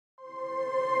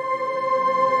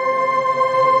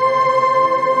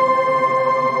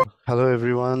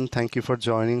everyone. Thank you for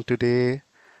joining today.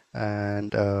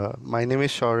 And my name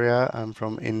is Shourya. I'm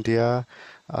from India.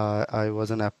 I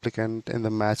was an applicant in the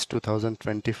Match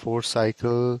 2024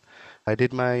 cycle. I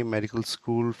did my medical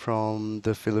school from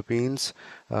the Philippines,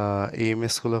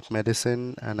 AMS School of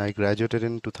Medicine, and I graduated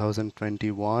in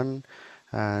 2021.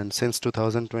 And since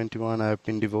 2021, I've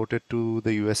been devoted to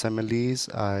the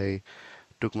USMLEs. I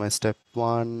took my step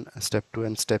one, step two,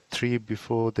 and step three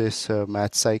before this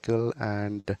match cycle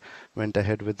and went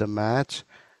ahead with the match.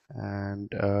 And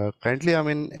currently, I'm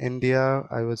in India.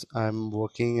 I'm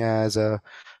working as a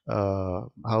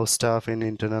house staff in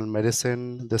internal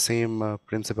medicine. The same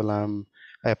principle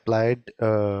I applied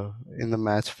in the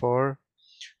match for.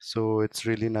 So it's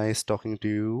really nice talking to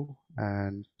you,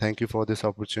 and thank you for this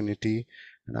opportunity.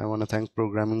 And I want to thank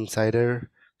Programming Insider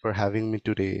for having me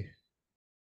today.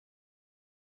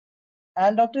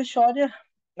 And Dr. Shaurya,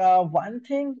 one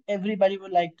thing everybody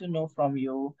would like to know from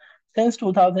you, since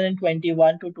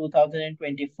 2021 to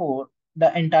 2024,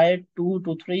 the entire 2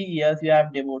 to 3 years you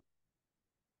have devoted.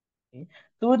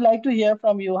 So would like to hear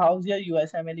from you, how's your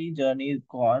USMLE journey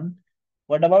gone?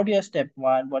 What about your step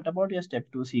one? What about your step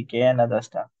two CK and other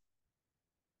stuff?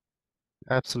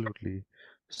 Absolutely.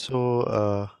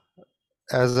 So,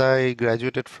 as I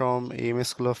graduated from AMS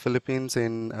School of Philippines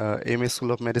in AMS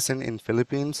School of Medicine in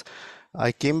Philippines,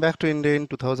 I came back to India in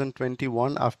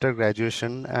 2021 after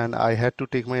graduation, and I had to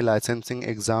take my licensing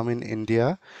exam in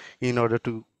India in order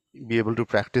to be able to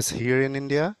practice here in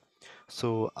India.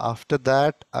 So after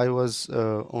that, I was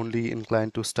only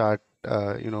inclined to start,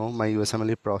 my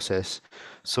USMLE process.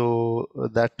 So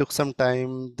that took some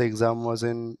time. The exam was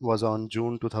on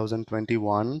June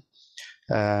 2021,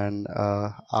 and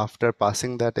after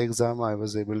passing that exam, I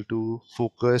was able to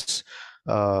focus,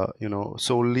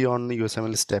 solely on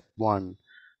USMLE step one.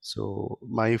 So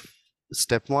my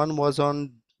step one was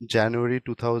on January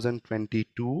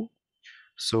 2022.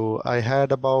 So I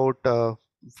had about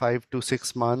 5 to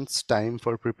 6 months time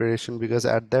for preparation, because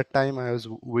at that time I was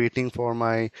waiting for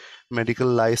my medical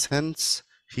license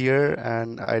here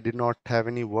and I did not have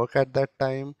any work at that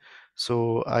time.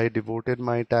 So I devoted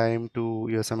my time to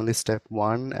USMLE step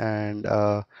one, and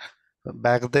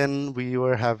back then we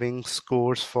were having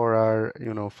scores for our,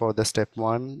 for the step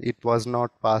one. It was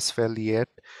not pass fail yet.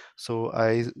 So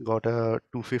I got a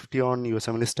 250 on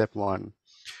USMLE step one.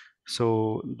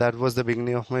 So that was the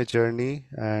beginning of my journey.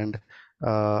 And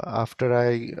after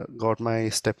I got my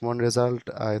step one result,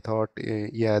 I thought,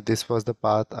 yeah, this was the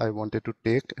path I wanted to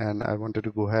take, and I wanted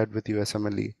to go ahead with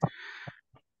USMLE.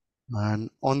 And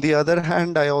on the other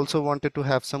hand, I also wanted to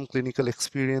have some clinical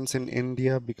experience in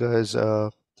India, because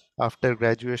after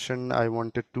graduation, I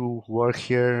wanted to work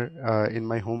here in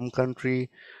my home country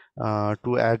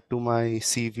to add to my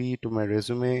CV, to my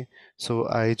resume. So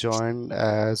I joined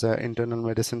as an internal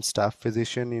medicine staff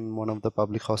physician in one of the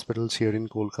public hospitals here in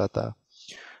Kolkata.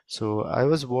 So I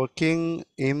was working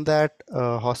in that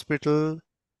hospital.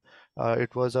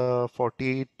 It was a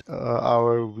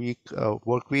 48-hour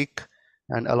work week,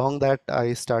 and along that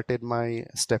I started my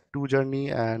step two journey,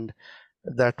 and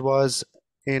that was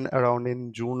in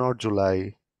June or July.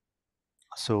 In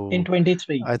So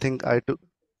 23. I think I took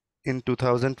in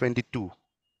 2022.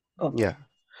 Yeah. Okay.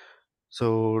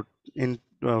 So in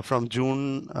from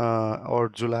June or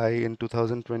July in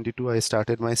 2022, I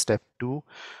started my step two.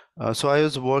 So I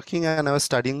was working and I was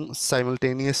studying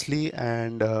simultaneously,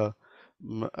 and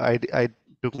I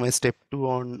took my step two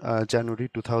on January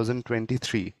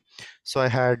 2023. So I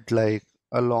had like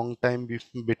a long time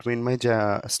between my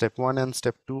step one and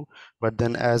step two, but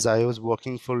then as I was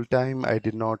working full time,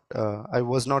 I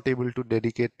was not able to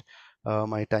dedicate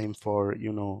my time for,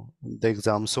 the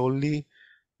exam solely.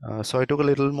 So I took a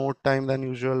little more time than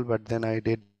usual, but then I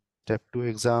did my step two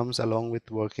exams along with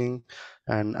working,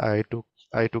 and I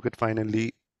took it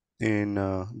finally in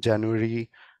January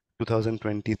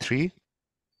 2023.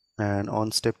 And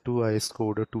on step two, I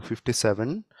scored a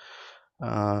 257.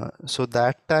 So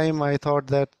that time I thought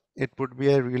that it would be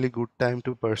a really good time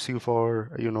to pursue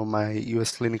for, my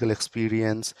US clinical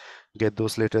experience, get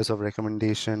those letters of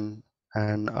recommendation,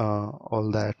 and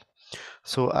all that.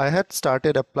 So I had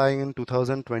started applying in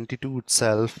 2022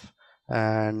 itself,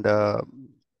 and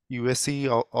USC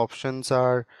options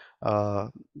are,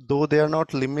 though they are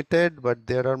not limited, but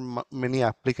there are many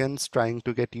applicants trying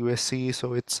to get USC,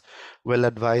 so it's well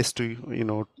advised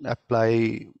to,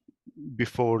 apply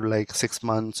before like 6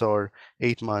 months or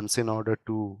 8 months in order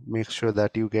to make sure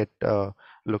that you get a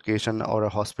location or a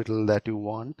hospital that you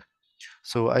want.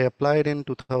 So I applied in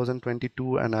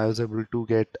 2022 and I was able to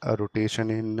get a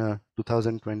rotation in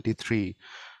 2023.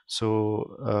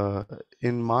 So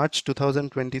in March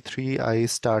 2023, I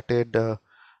started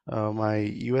my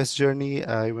US journey,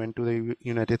 I went to the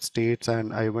United States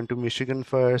and I went to Michigan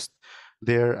first.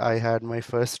 There I had my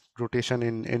first rotation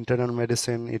in internal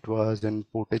medicine. It was in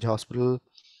Portage Hospital,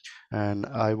 and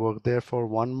I worked there for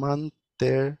 1 month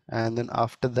there. And then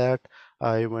after that,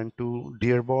 I went to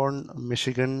Dearborn,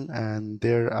 Michigan, and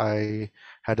there I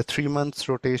had a 3 months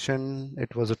rotation.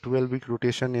 It was a 12-week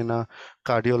rotation in a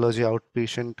cardiology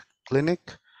outpatient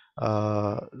clinic.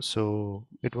 So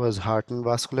it was Heart and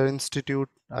Vascular Institute.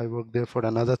 I worked there for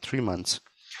another 3 months.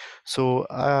 So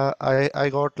I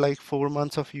got like 4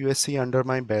 months of USC under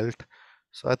my belt.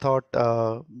 So I thought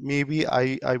maybe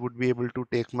I would be able to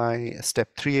take my step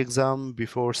 3 exam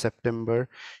before September.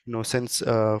 Since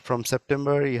from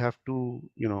September you have to,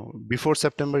 before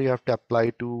September you have to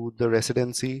apply to the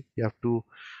residency. You have to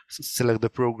select the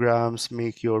programs,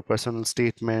 make your personal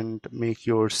statement, make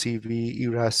your CV,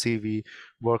 ERAS CV,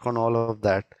 work on all of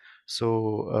that.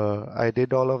 So I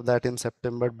did all of that in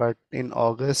September, but in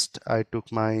August I took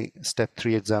my step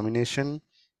 3 examination,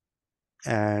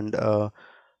 and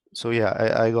so yeah,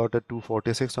 I got a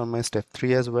 246 on my step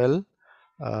 3 as well.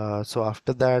 So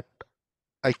after that,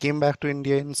 I came back to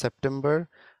India in September,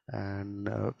 and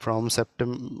from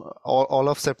September, all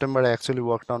of September, I actually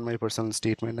worked on my personal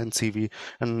statement and CV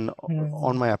and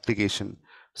on Hmm. my application.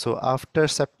 So after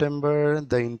September,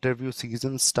 the interview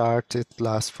season starts. It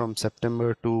lasts from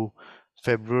September to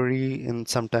February, and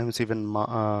sometimes even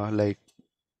like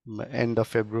end of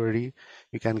February.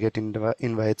 You can get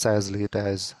invites as late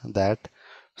as that.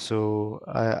 So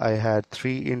I had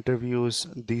 3 interviews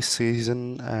this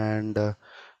season, and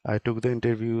I took the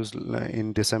interviews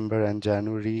in December and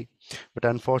January, but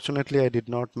unfortunately I did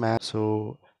not match.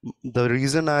 So the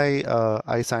reason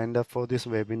I signed up for this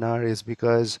webinar is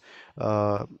because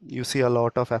you see a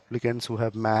lot of applicants who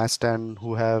have matched and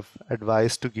who have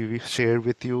advice to share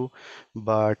with you,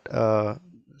 but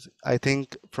I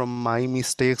think from my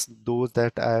mistakes, those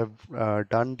that I've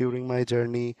done during my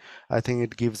journey, I think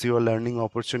it gives you a learning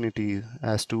opportunity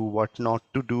as to what not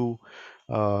to do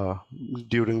uh,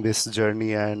 during this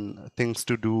journey, and things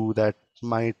to do that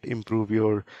might improve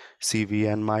your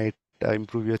CV and might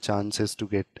improve your chances to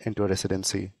get into a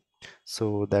residency.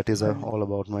 So that is Right. all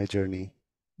about my journey.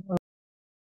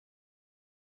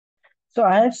 So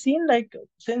I have seen like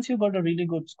since you got a really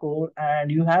good score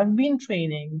and you have been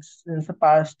training since the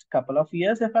past couple of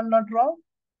years, if I'm not wrong.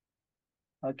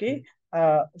 Okay.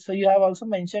 So you have also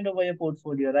mentioned over your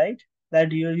portfolio, right?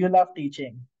 That you love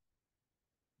teaching.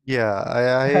 Yeah, I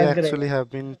actually Great, have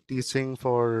been teaching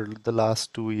for the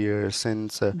last 2 years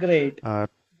since great, uh,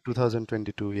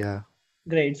 2022. Yeah.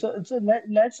 great. So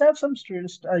let's have some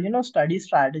students, study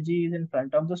strategies in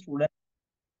front of the students.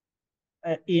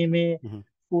 AMA Mhm.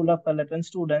 School of Electronic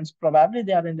students, probably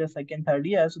they are in their second, third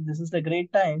year. So this is the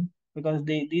great time because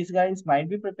these guys might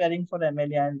be preparing for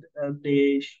MLE and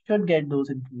they should get those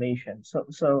information.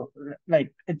 So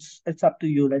like it's up to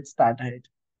you. Let's start ahead.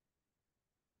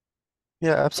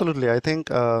 Yeah, absolutely. I think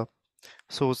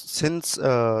so since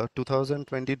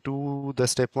 2022, the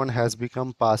step 1 has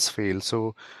become pass fail.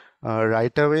 So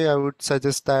right away, I would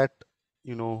suggest that,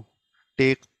 you know,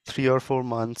 take 3 or 4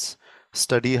 months,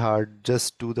 study hard,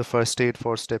 just do the first aid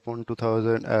for step 1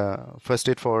 2000, first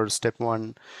aid for step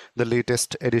 1, the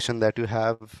latest edition that you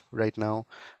have right now,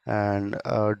 and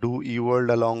do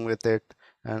eWorld along with it.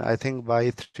 And I think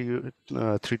by 3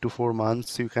 to 4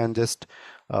 months, you can just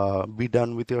be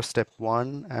done with your step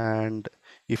 1, and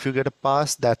if you get a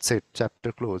pass, that's it,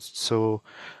 chapter closed. So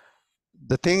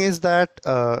the thing is that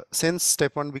since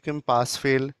step 1 became pass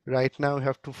fail, right now you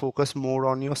have to focus more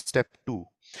on your step 2,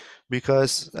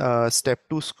 because step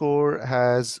 2 score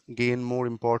has gained more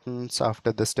importance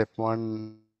after the step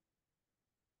 1.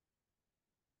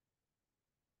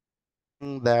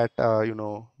 That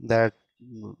that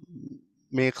mm,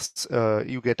 makes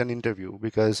you get an interview,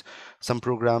 because some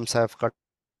programs have cut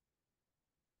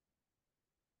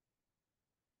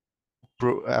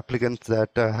applicants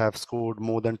that have scored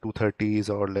more than 230s,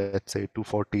 or let's say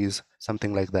 240s,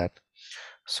 something like that.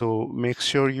 So make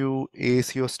sure you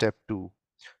ace your step 2.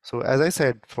 So as I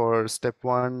said, for step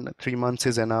 1, 3 months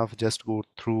is enough. Just go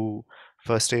through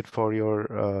first aid for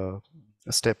your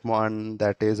step 1.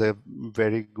 That is a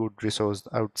very good resource,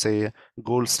 I would say,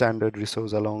 gold standard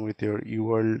resource, along with your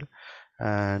eWorld.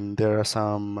 And there are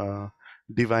some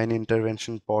divine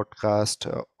intervention podcast,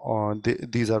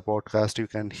 these are podcasts you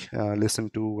can listen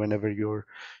to whenever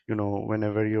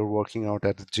whenever you're working out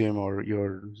at the gym, or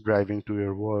you're driving to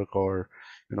your work, or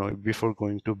before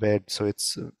going to bed. So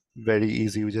it's very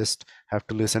easy. You just have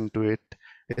to listen to it.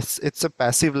 It's a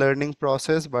passive learning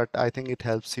process, but I think it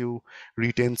helps you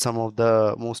retain some of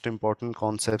the most important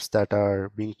concepts that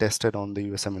are being tested on the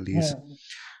USMLEs. Hmm.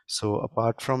 So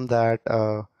apart from that,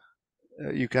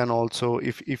 you can also,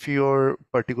 if you're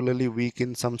particularly weak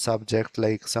in some subject,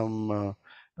 like some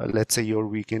let's say you're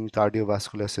weak in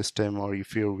cardiovascular system, or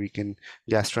if you're weak in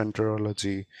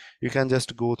gastroenterology, you can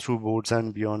just go through boards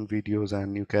and beyond videos,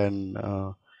 and you can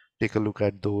take a look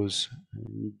at those.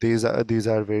 These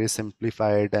are very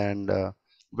simplified and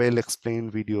well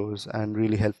explained videos, and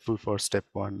really helpful for step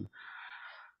one.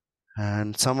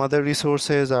 And some other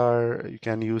resources are, you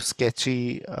can use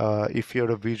Sketchy if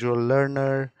you're a visual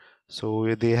learner.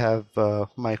 So they have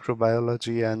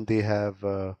microbiology, and they have,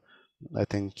 I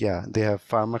think, yeah, they have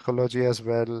pharmacology as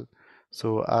well.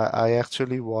 So I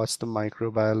actually watched the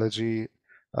microbiology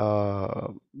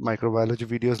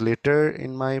videos later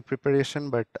in my preparation,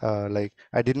 but like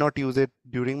I did not use it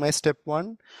during my step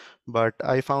one, but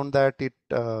I found that it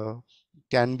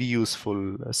can be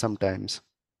useful sometimes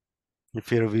if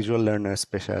you're a visual learner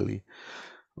especially.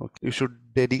 Okay,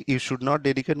 you should not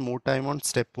dedicate more time on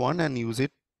step one and use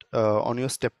it on your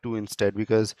step two instead,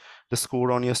 because the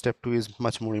score on your step two is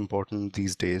much more important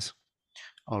these days.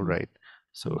 All right.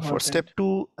 So for Got step it.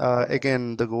 two,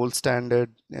 again, the gold standard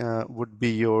would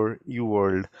be your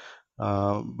UWorld.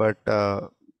 But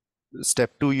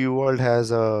step two UWorld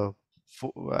has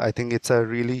I think it's a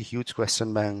really huge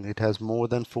question bank. It has more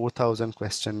than 4,000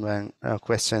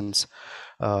 questions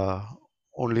uh,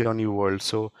 only on UWorld.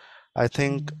 So I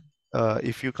think Mm.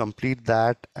 if you complete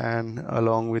that, and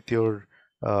along with your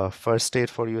first aid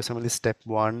for USMLE step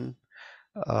one,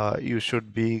 you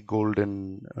should be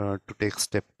golden to take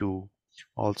step two.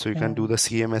 Also, you can do Mm. the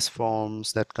CMS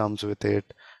forms that comes with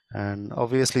it. And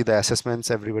obviously the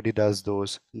assessments, everybody does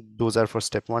those. Those are for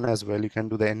step one as well. You can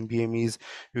do the NBMEs,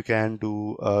 you can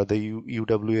do the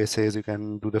UWSAs, you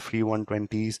can do the free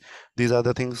 120s. These are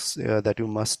the things that you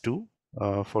must do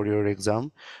for your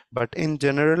exam. But in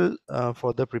general,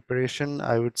 for the preparation,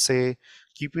 I would say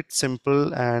keep it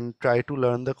simple and try to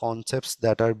learn the concepts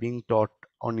that are being taught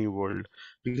on UWorld.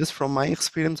 Because from my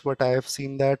experience, what I have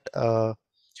seen that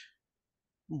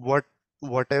what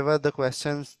whatever the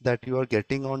questions that you are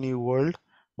getting on UWorld,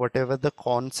 whatever the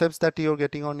concepts that you're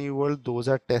getting on UWorld, those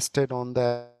are tested on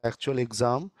the actual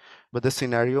exam, but the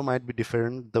scenario might be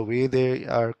different. The way they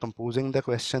are composing the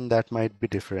question, that might be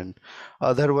different.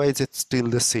 Otherwise, it's still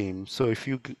the same. So if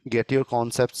you get your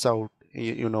concepts out,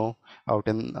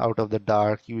 out of the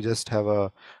dark, you just have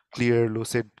a clear,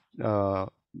 lucid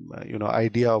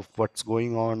idea of what's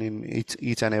going on in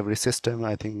each and every system,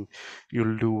 I think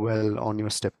you'll do well on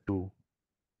your step two.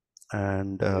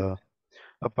 And Great.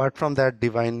 apart from that,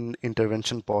 divine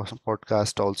intervention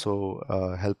podcast also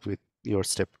help with your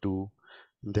step two.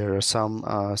 There are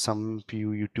some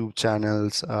few YouTube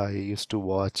channels I used to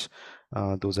watch.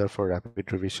 Those are for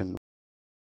rapid revision.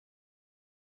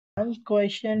 One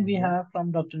question we Mhm. have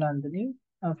from Dr. Nandini,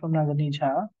 from Nandini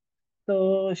Jha.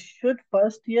 So, should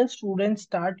first year students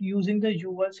start using the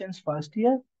UWorld since first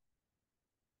year?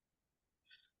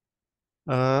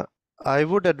 Uh, I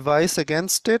would advise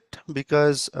against it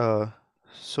because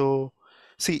so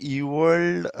see,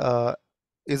 eWorld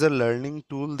is a learning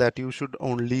tool that you should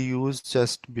only use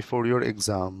just before your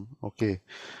exam. Okay.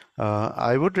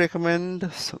 I would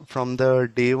recommend from the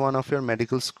day one of your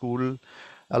medical school,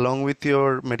 along with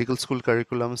your medical school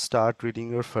curriculum, start reading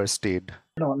your first aid.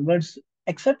 Onwards,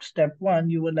 except step one,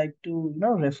 you would like to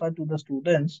refer to the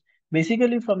students,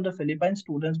 basically from the Philippine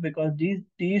students, because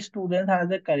these students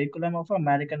has a curriculum of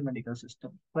American medical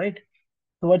system, right?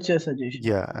 So, what's your suggestion?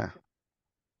 Yeah.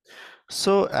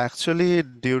 So actually,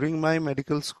 during my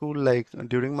medical school, like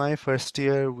during my first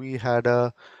year, we had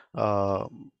uh,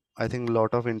 I think, a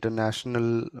lot of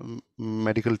international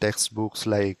medical textbooks.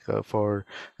 Like for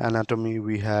anatomy,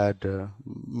 we had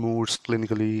Moore's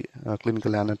clinical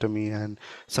anatomy, and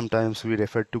sometimes we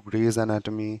referred to Gray's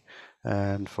anatomy.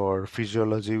 And for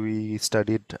physiology, we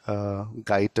studied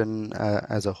Guyton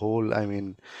as a whole. I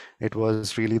mean, it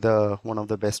was really the one of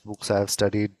the best books I have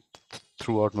studied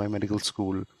throughout my medical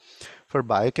school. For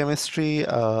biochemistry,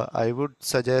 I would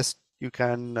suggest you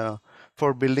can,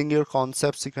 for building your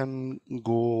concepts, you can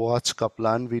go watch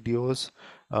Kaplan videos,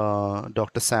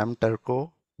 Dr. Sam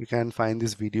Turco. You can find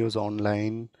these videos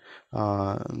online.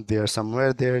 They are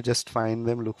somewhere there. Just find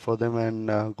them, look for them,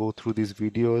 and go through these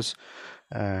videos.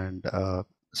 And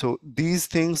so these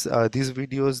things, these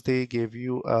videos, they give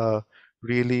you a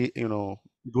really,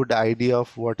 good idea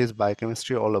of what is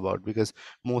biochemistry all about. Because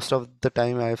most of the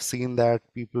time I've seen that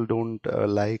people don't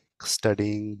like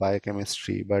studying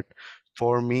biochemistry, but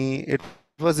for me it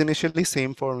was initially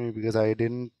same for me, because I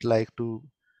didn't like to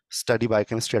study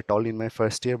biochemistry at all in my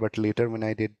first year. But later when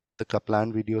I did the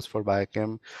Kaplan videos for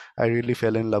biochem, I really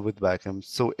fell in love with biochem.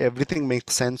 So everything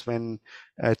makes sense when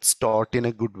it's taught in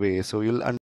a good way. So you'll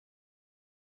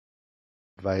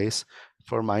advise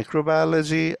for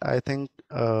microbiology. I think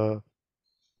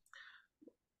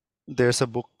there's a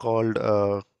book called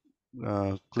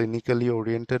Clinically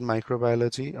Oriented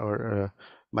Microbiology, or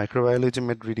Microbiology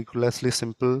Made Ridiculously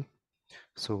Simple.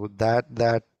 So that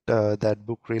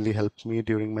book really helped me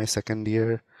during my second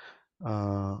year.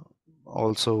 Uh,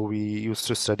 Also, we used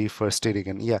to study first aid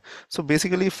again. Yeah. So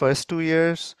basically, first 2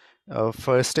 years,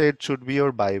 first aid should be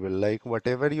your Bible. Like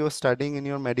whatever you're studying in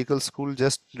your medical school,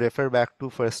 just refer back to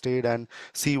first aid and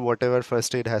see whatever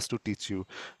first aid has to teach you.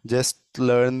 Just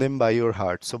learn them by your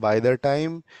heart. So by the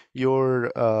time you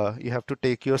have to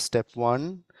take your step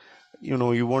one,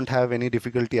 you won't have any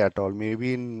difficulty at all.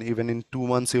 Maybe even in 2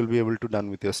 months you'll be able to done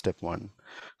with your step one.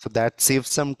 So that saves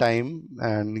some time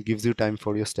and gives you time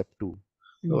for your step two.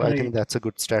 So I think Great. that's a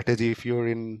good strategy if you're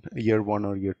in year one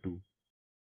or year two.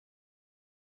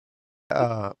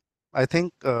 uh, I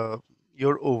think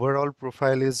your overall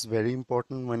profile is very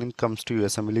important when it comes to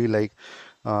USMLE. Like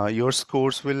your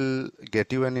scores will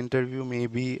get you an interview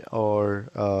maybe, or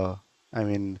I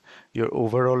mean, your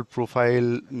overall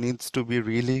profile needs to be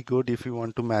really good if you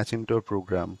want to match into a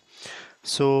program.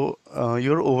 So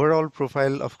your overall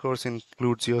profile, of course,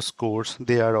 includes your scores.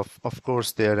 They are of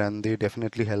course there and they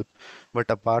definitely help. But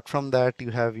apart from that,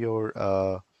 you have your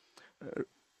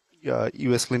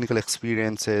US clinical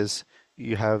experiences,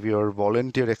 you have your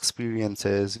volunteer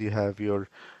experiences, you have your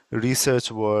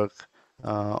research work,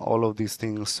 all of these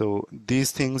things. So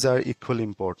these things are equally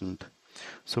important.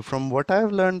 So from what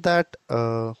I've learned that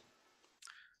uh,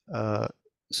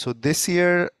 so this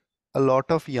year, a lot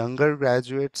of younger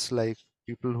graduates, like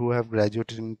people who have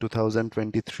graduated in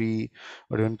 2023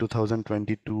 or in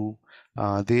 2022,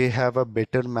 they have a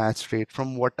better match rate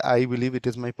from what I believe. It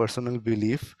is my personal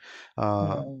belief.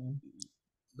 Uh, Hmm.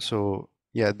 so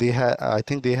yeah, I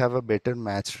think they have a better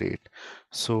match rate.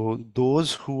 So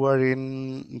those who are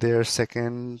in their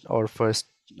second or first,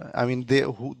 I mean,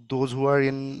 those who are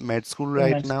in med school In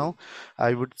right med school. now,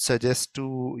 I would suggest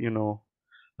to,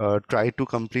 try to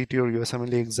complete your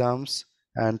USMLE exams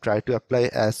and try to apply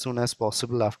as soon as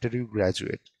possible after you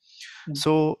graduate.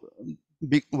 So,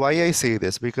 why I say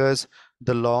this? Because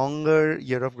the longer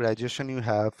year of graduation you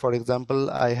have, for example,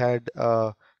 I had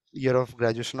a year of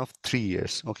graduation of 3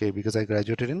 years, okay, because I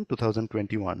graduated in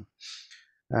 2021.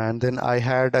 And then I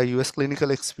had a US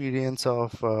clinical experience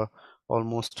of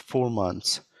almost 4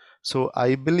 months. So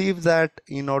I believe that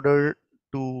in order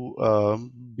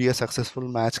to be a successful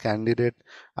match candidate,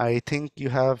 I think you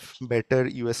have better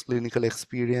US clinical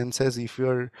experiences if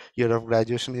your year of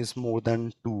graduation is more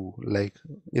than two, like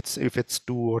if it's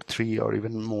 2 or 3 or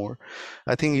even more.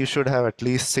 I think you should have at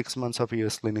least 6 months of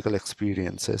US clinical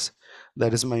experiences.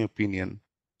 That is my opinion.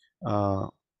 Uh,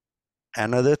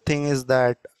 Another thing is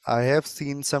that I have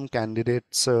seen some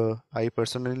candidates, I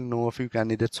personally know a few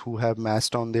candidates who have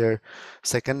matched on their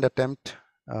second attempt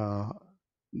uh,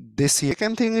 this year.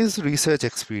 Second thing is research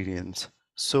experience.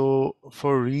 So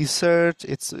for research,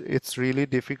 it's really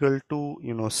difficult to,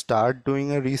 start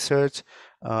doing a research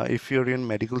if you're in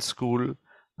medical school.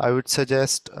 I would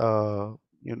suggest,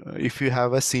 if you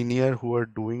have a senior who are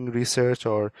doing research,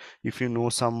 or if you know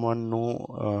someone,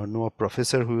 know a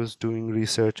professor who is doing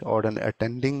research, or an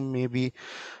attending maybe,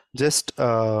 just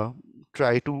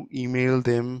try to email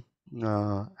them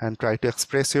and try to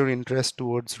express your interest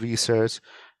towards research,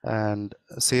 and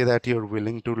say that you're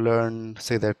willing to learn,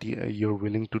 say that you're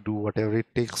willing to do whatever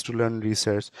it takes to learn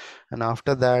research. And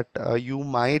after that, you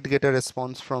might get a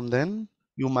response from them,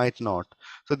 you might not.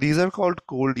 So these are called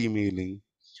cold emailing.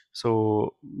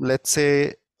 So let's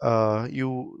say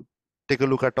you take a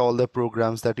look at all the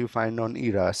programs that you find on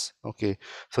ERAS. Okay,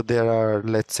 so there are,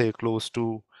 let's say, close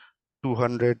to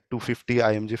 200 to 50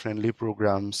 IMG friendly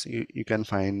programs you can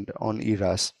find on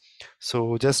ERAS.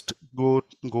 So just go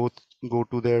go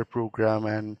to their program,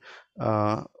 and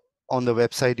on the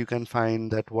website you can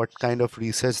find that what kind of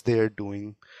research they are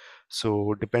doing.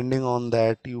 So depending on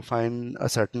that, you find a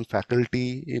certain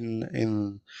faculty in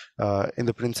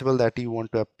the principal that you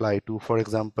want to apply to. For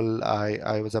example,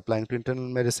 I was applying to internal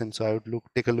medicine, so I would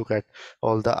take a look at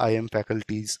all the IM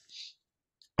faculties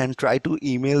and try to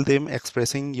email them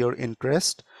expressing your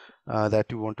interest, that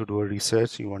you want to do a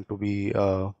research, you want to be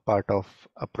part of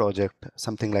a project,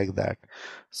 something like that.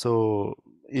 So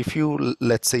if you,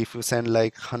 let's say, if you send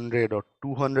like 100 or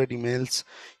 200 emails,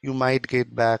 you might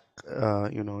get back,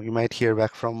 you might hear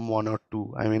back from one or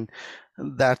two. I mean,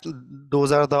 that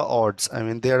those are the odds. I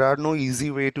mean, there are no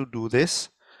easy way to do this,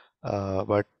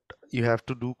 but you have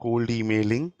to do cold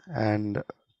emailing and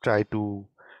try to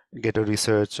get a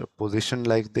research position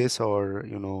like this, or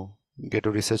get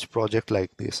a research project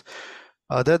like this.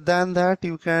 Other than that,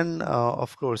 you can,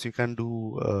 of course, you can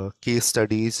do case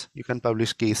studies. You can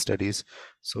publish case studies.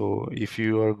 So if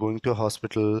you are going to a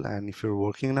hospital and if you're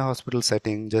working in a hospital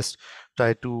setting, just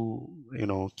try to,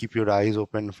 keep your eyes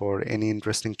open for any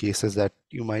interesting cases that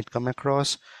you might come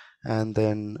across, and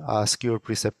then ask your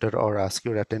preceptor or ask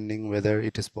your attending whether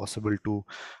it is possible to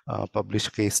publish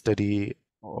a case study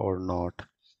or not.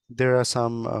 There are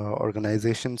some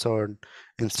organizations on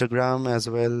Instagram as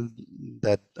well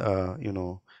that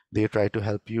they try to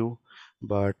help you,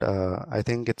 but I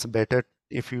think it's better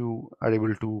if you are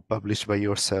able to publish by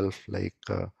yourself, like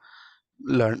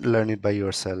learn it by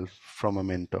yourself from a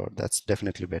mentor. That's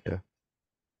definitely better.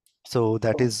 So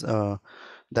that's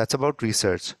about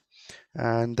research.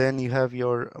 And then you have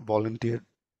your volunteer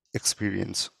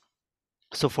experience.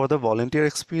 So for the volunteer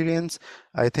experience,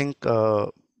 I think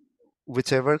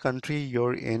whichever country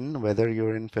you're in, whether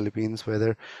you're in Philippines,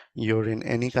 whether you're in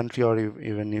any country, or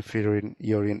even if you're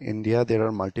in India, there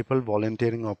are multiple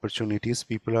volunteering opportunities.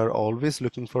 People are always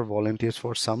looking for volunteers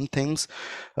for some things.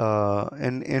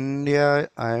 In India,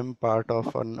 I am part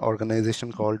of an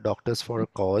organization called Doctors for a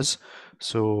Cause.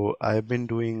 So I've been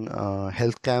doing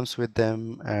health camps with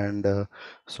them, and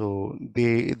so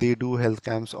they do health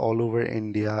camps all over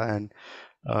India. And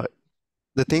uh,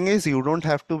 the thing is, you don't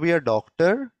have to be a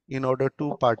doctor in order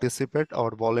to participate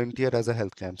or volunteer as a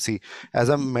health camp. See, as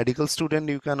a medical student,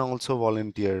 you can also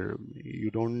volunteer. You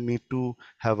don't need to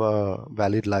have a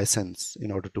valid license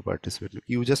in order to participate.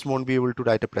 You just won't be able to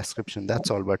write a prescription, that's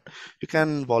all. But you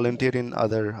can volunteer in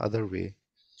other way.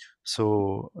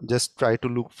 So just try to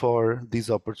look for these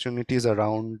opportunities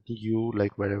around you,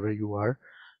 like wherever you are.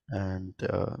 And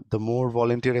the more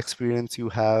volunteer experience you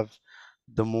have,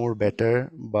 the more better.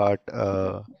 But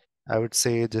I would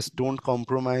say just don't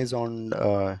compromise on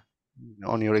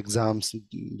your exams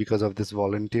because of this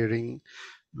volunteering.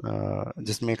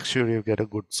 Just make sure you get a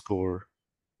good score.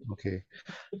 Okay.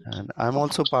 And I'm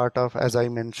also part of, as I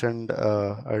mentioned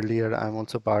earlier, I'm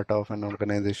also part of an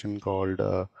organization called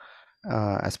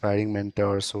Aspiring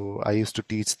Mentor. So I used to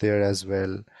teach there as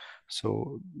well.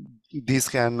 So these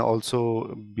can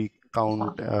also be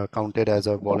counted as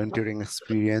a volunteering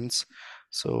experience.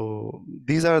 So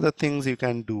these are the things you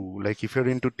can do. Like if you're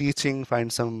into teaching,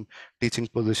 find some teaching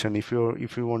position. If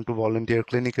you want to volunteer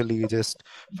clinically, just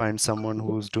find someone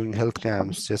who's doing health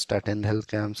camps, just attend health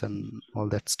camps and all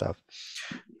that stuff.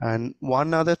 And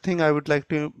one other thing I would like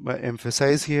to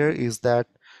emphasize here is that,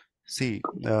 see,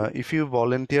 if you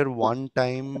volunteer one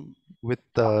time with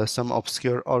some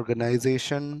obscure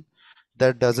organization,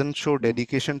 that doesn't show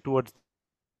dedication towards the work.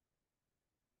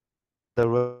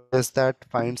 Otherwise, that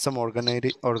find some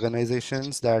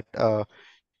organizations that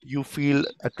you feel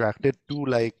attracted to,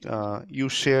 like you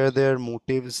share their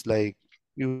motives, like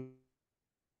you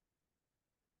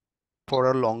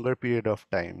for a longer period of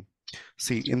time.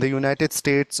 See, in the United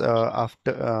States,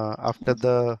 after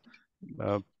the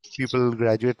uh, people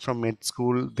graduate from med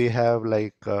school, they have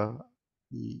like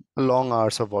long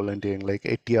hours of volunteering, like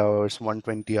 80 hours,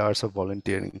 120 hours of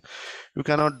volunteering. You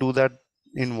cannot do that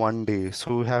in one day.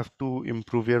 So you have to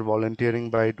improve your volunteering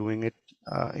by doing it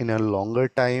in a longer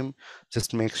time.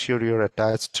 Just make sure you're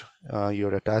attached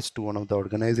to one of the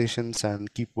organizations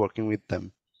and keep working with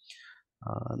them.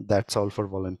 That's all for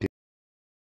volunteering.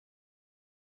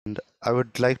 And I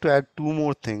would like to add two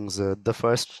more things. The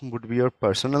first would be your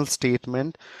personal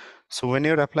statement. So when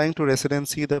you're applying to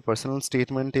residency, the personal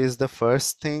statement is the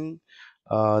first thing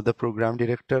the program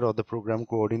director or the program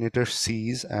coordinator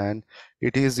sees, and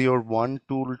it is your one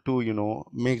tool to,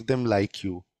 make them like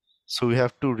you. So you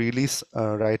have to really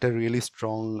write a really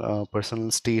strong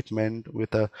personal statement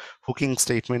with a hooking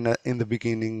statement in the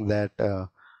beginning that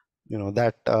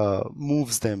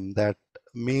moves them, that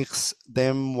makes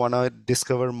them want to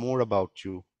discover more about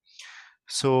you.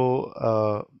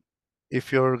 So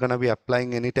if you're going to be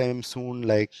applying anytime soon,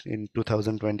 like in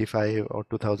 2025 or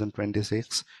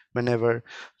 2026, whenever,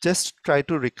 just try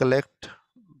to recollect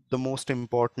the most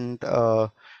important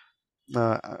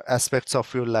aspects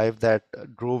of your life that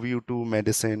drove you to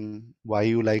medicine, why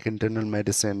you like internal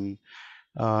medicine,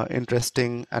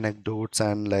 interesting anecdotes,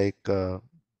 and like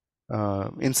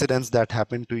incidents that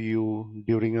happened to you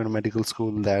during your medical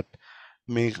school that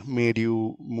made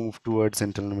you move towards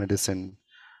internal medicine.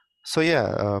 So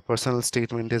yeah, personal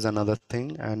statement is another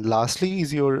thing. And lastly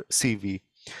is your CV.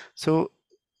 So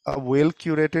a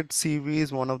well-curated CV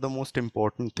is one of the most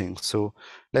important things. So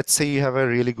let's say you have a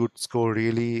really good score,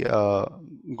 really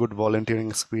good volunteering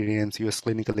experience, US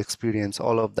clinical experience,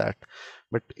 all of that.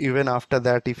 But even after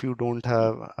that, if you don't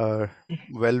have a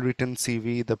well-written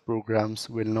CV, the programs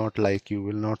will not like you,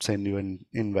 will not send you an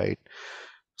invite.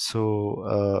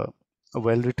 So a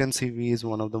well-written CV is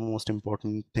one of the most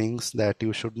important things that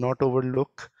you should not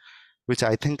overlook, which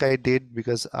I think I did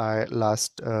because I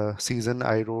last season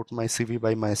I wrote my CV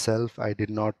by myself. I did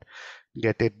not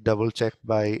get it double checked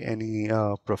by any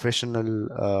professional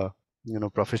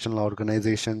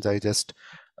organizations. I just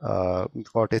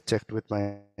got it checked with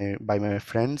my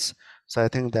friends. So I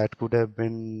think that could have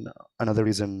been another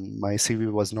reason my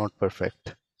CV was not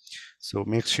perfect. So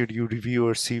make sure you review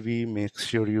your CV, make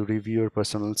sure you review your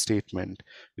personal statement,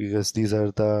 because these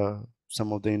are the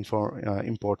some of the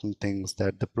important things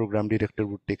that the program director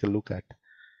would take a look at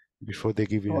before they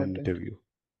give you Got an it. interview.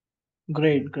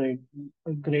 Great, great,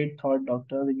 great thought,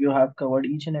 doctor. You have covered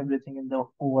each and everything in the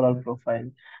overall profile.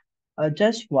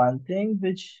 Just one thing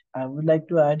which I would like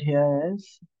to add here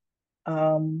is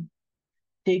um,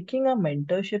 taking a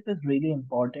mentorship is really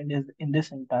important is in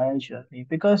this entire journey,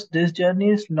 because this journey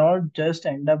is not just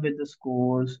end up with the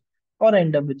scores or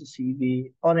end up with the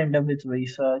CV or end up with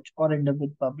research or end up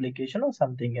with publication or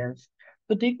something else.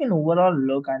 So take an overall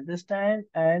look, understand,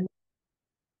 and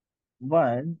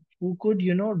one who could,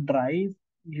 drive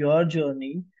your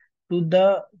journey to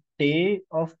the day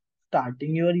of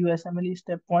starting your USMLE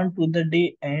step one to the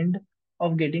day end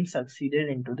of getting succeeded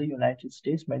into the United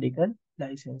States medical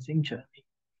licensing journey.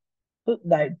 So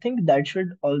I think that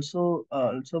should also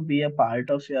be a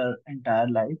part of your entire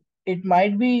life. It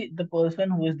might be the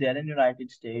person who is there in United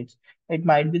States. It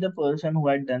might be the person who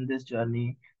had done this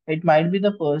journey. It might be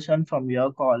the person from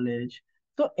your college.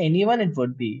 So anyone it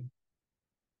would be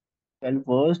well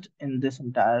versed in this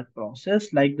entire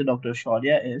process, like the Dr.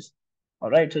 Shaurya is.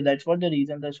 All right, so that's what the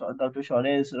reason that Dr.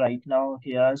 Shaurya is right now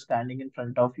here, standing in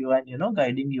front of you and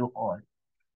guiding you all.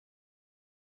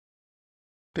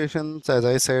 Rotations, as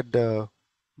I said a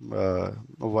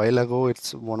while ago,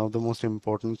 it's one of the most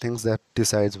important things that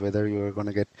decides whether you're going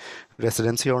to get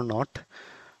residency or not.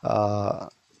 Uh,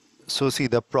 So see,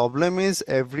 the problem is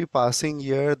every passing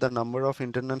year, the number of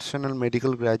international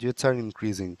medical graduates are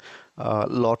increasing. A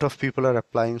lot of people are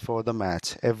applying for the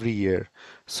match every year.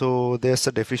 So there's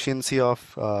a deficiency of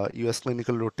US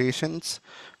clinical rotations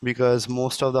because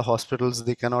most of the hospitals,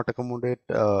 they cannot accommodate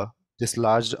this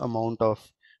large amount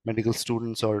of medical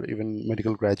students or even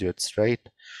medical graduates, right?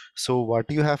 So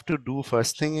what you have to do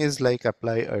first thing is like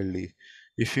apply early.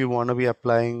 If you want to be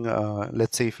applying,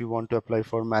 let's say if you want to apply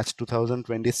for Match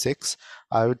 2026,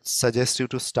 I would suggest you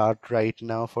to start right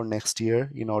now for next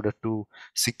year in order to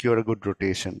secure a good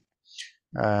rotation.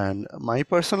 And my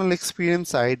personal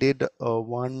experience, I did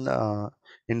one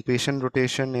inpatient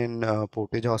rotation in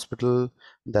Portage Hospital,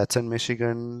 that's in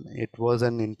Michigan. It was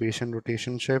an inpatient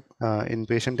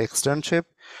externship.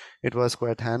 It was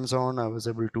quite hands-on. I was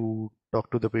able to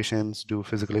talk to the patients, do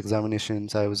physical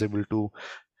examinations. I was able to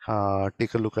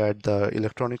take a look at the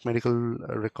electronic medical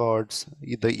records,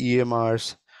 the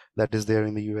EMRs that is there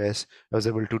in the US. I was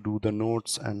able to do the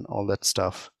notes and all that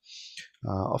stuff,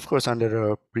 of course,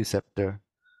 under a preceptor.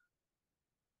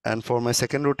 And for my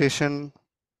second rotation,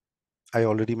 I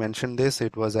already mentioned this.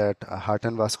 It was at Heart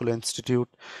and Vascular Institute.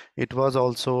 It was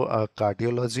also a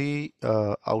cardiology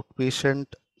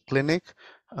outpatient clinic.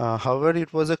 However,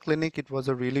 it was a clinic, it was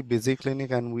a really busy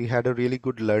clinic, and we had a really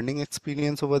good learning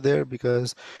experience over there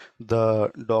because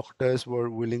the doctors were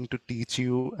willing to teach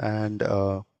you, and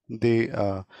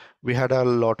we had a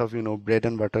lot of, bread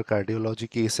and butter cardiology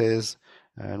cases,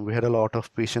 and we had a lot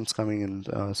of patients coming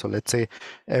in. So let's say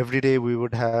every day we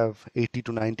would have 80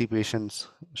 to 90 patients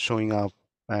showing up,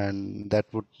 and that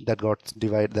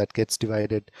gets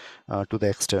divided to the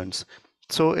externs.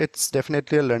 So it's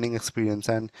definitely a learning experience.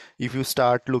 And if you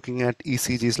start looking at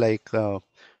ECGs like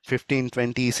 15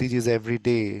 20 ECGs every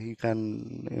day, you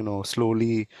can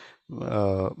slowly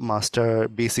master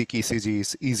basic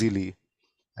ECGs easily.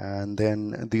 And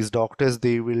then these doctors,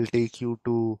 they will take you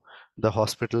to the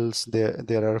hospitals. There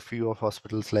are a few of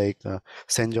hospitals like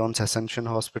St. John's Ascension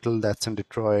Hospital, that's in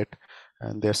Detroit,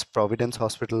 and there's Providence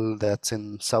Hospital, that's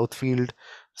in Southfield.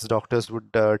 These doctors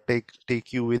would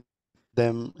take you with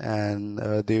them, and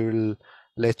they will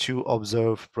let you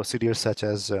observe procedures such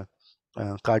as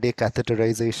cardiac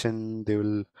catheterization. They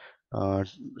will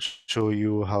show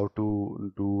you how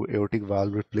to do aortic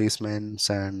valve replacements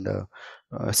and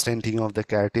stenting of the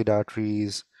carotid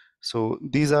arteries. So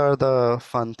these are the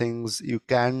fun things you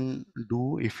can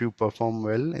do if you perform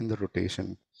well in the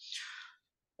rotation.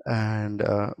 And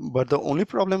but the only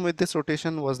problem with this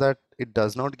rotation was that it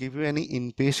does not give you any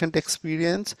inpatient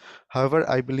experience. However,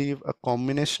 I believe a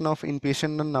combination of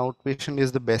inpatient and outpatient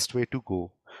is the best way to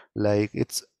go. Like,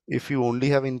 it's, if you only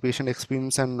have inpatient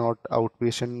experience and not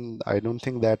outpatient, I don't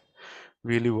think that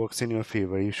really works in your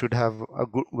favor. You should have a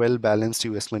good, well balanced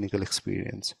US clinical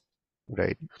experience,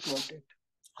 right? Got it.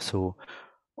 So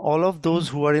all of those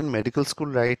who are in medical school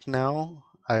right now,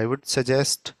 I would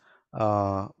suggest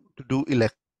to do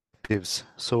electives.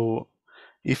 So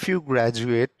if you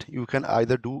graduate, you can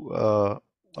either do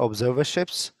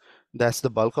observerships, that's the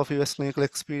bulk of US clinical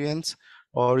experience,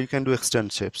 or you can do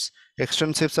externships.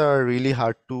 Externships are really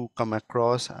hard to come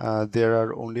across. There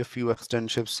are only a few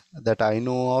externships that I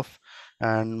know of,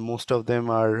 and most of them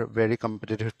are very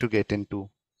competitive to get into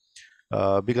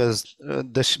because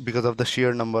of the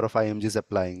sheer number of IMGs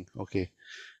applying. Okay.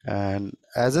 And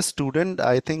as a student,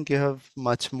 I think you have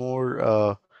much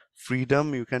more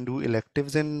freedom. You can do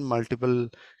electives in multiple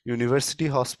university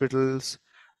hospitals.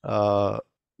 Uh,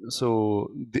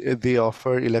 so they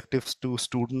offer electives to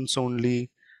students only.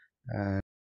 And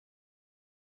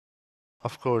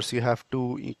of course, you have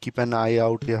to keep an eye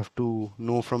out. You have to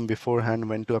know from beforehand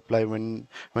when to apply, when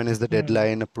is the Hmm.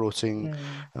 deadline approaching.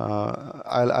 Hmm.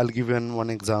 I'll give you one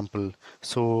example.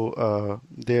 So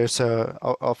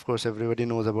of course, everybody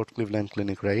knows about Cleveland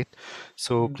Clinic, right?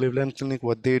 So Hmm. Cleveland Clinic,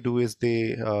 what they do is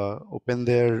they open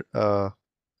their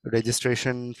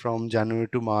registration from January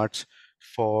to March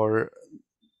for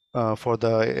for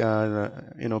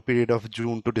the period of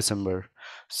June to December.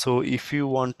 So if you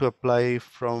want to apply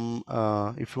from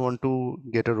if you want to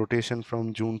get a rotation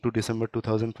from June to December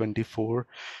 2024,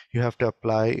 you have to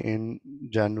apply in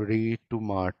January to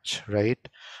March, right?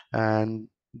 And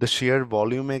the sheer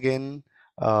volume again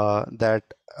that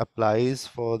applies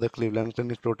for the Cleveland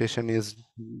Clinic rotation is,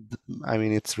 I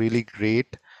mean, it's really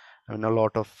great. I mean, a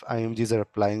lot of IMGs are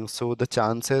applying, so the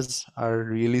chances are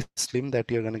really slim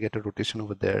that you're going to get a rotation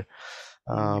over there.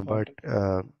 Got But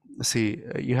it. see,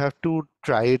 you have to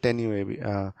try it anyway.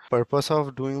 Purpose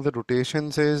of doing the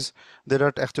rotations is, there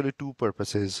are actually two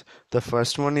purposes. The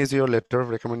first one is your letter of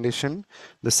recommendation.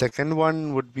 The second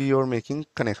one would be your making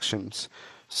connections.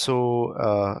 So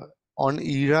on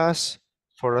ERAS,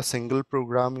 for a single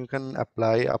program, you can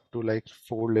apply up to like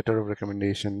 4 letter of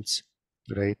recommendations,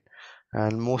 right?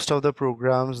 And most of the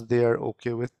programs, they are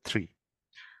okay with 3.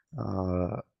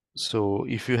 Uh, so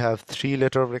if you have 3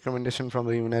 letter of recommendation from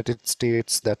the United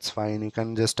States, that's fine. You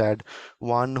can just add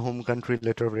one home country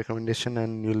letter of recommendation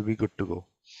and you'll be good to go.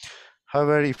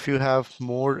 However, if you have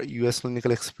more US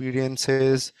clinical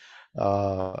experiences,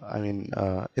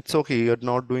 it's okay. You're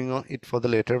not doing it for the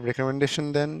letter of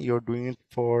recommendation, then you're doing it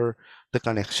for the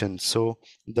connections. So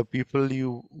the people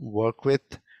you work with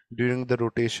during the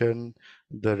rotation,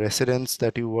 the residents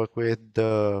that you work with,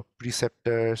 the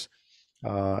preceptors,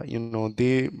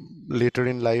 they later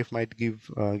in life might give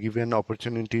you an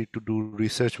opportunity to do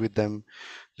research with them.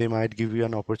 They might give you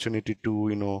an opportunity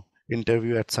to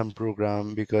interview at some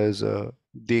program, because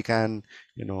they can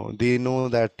they know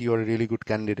that you're a really good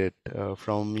candidate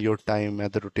from your time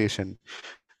at the rotation.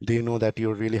 They know that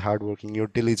you're really hardworking, you're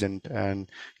diligent, and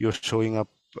you're showing up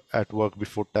at work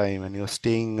before time, and you're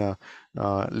staying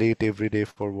late every day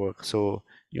for work. So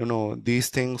these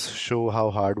things show how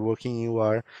hardworking you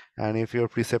are. And if your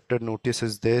preceptor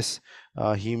notices this,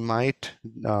 he might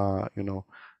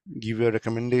give you a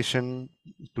recommendation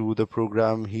to the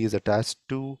program he is attached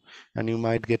to, and you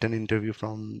might get an interview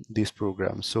from these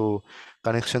programs. So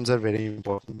connections are very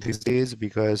important these days,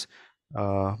 because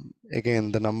uh,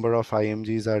 again, the number of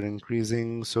IMGs are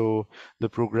increasing. So the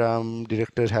program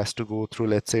director has to go through,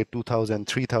 let's say, 2,000,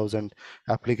 3,000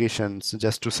 applications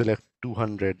just to select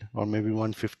 200 or maybe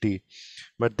 150.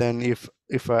 But then if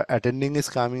attending is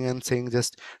coming and saying,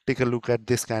 just take a look at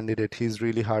this candidate, he's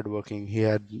really hardworking, he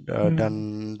had Hmm.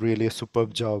 done really a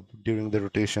superb job during the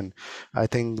rotation, I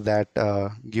think that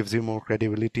gives you more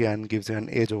credibility and gives you an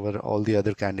edge over all the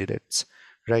other candidates,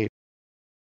 right?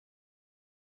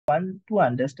 Want to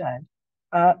understand,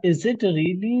 is it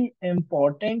really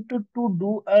important to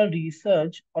do a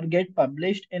research or get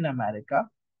published in America?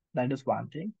 That is one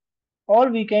thing. Or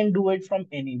we can do it from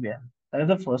anywhere. That is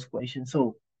the first question.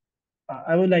 So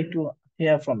I would like to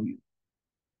hear from you.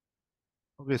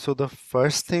 Okay, so the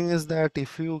first thing is that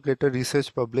if you get a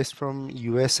research published from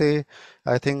USA,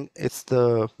 I think it's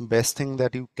the best thing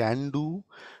that you can do.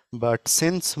 But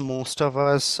since most of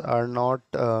us are not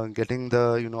getting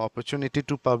the opportunity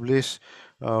to publish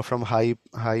from high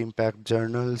impact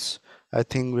journals, I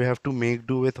think we have to make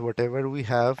do with whatever we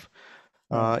have.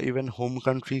 Hmm. Even home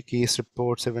country case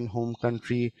reports, even home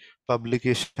country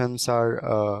publications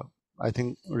are, I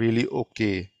think, really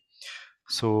okay.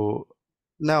 So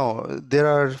now there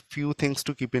are few things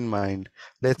to keep in mind.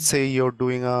 Let's say you're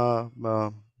doing a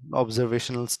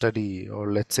observational study,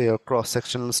 or let's say a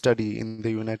cross-sectional study in the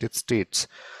United States,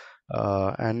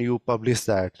 and you publish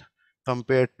that.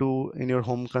 Compared to in your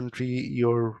home country,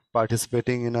 you're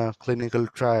participating in a clinical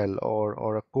trial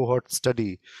or a cohort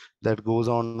study that goes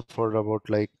on for about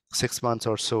like 6 months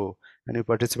or so, and you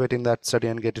participate in that study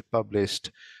and get it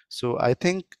published. So I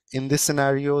think in this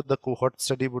scenario, the cohort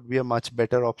study would be a much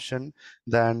better option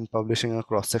than publishing a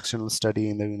cross-sectional study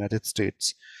in the United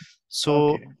States. So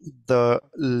Okay. the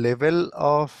level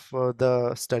of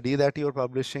the study that you're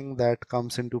publishing, that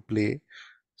comes into play.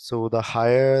 So the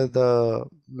higher the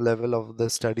level of the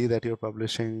study that you're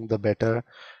publishing, the better.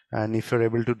 And if you're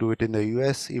able to do it in the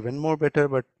US, even more better.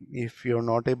 But if you're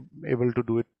not able to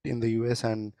do it in the US,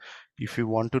 and if you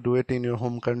want to do it in your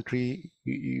home country,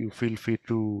 you feel free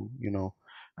to,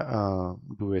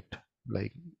 do it.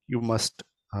 Like, you must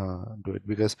do it,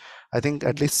 because I think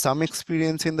at Mm. least some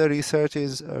experience in the research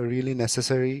is really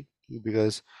necessary,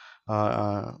 because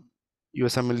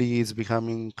USMLE is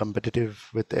becoming competitive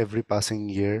with every passing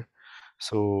year.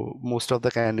 So most of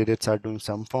the candidates are doing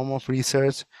some form of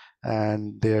research,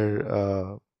 and they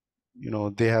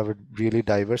have a really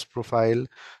diverse profile.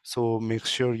 So make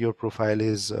sure your profile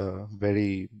is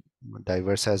very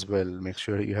diverse as well. Make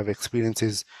sure you have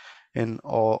experiences in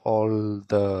all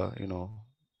the,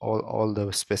 all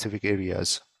the specific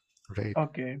areas, right?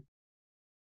 Okay.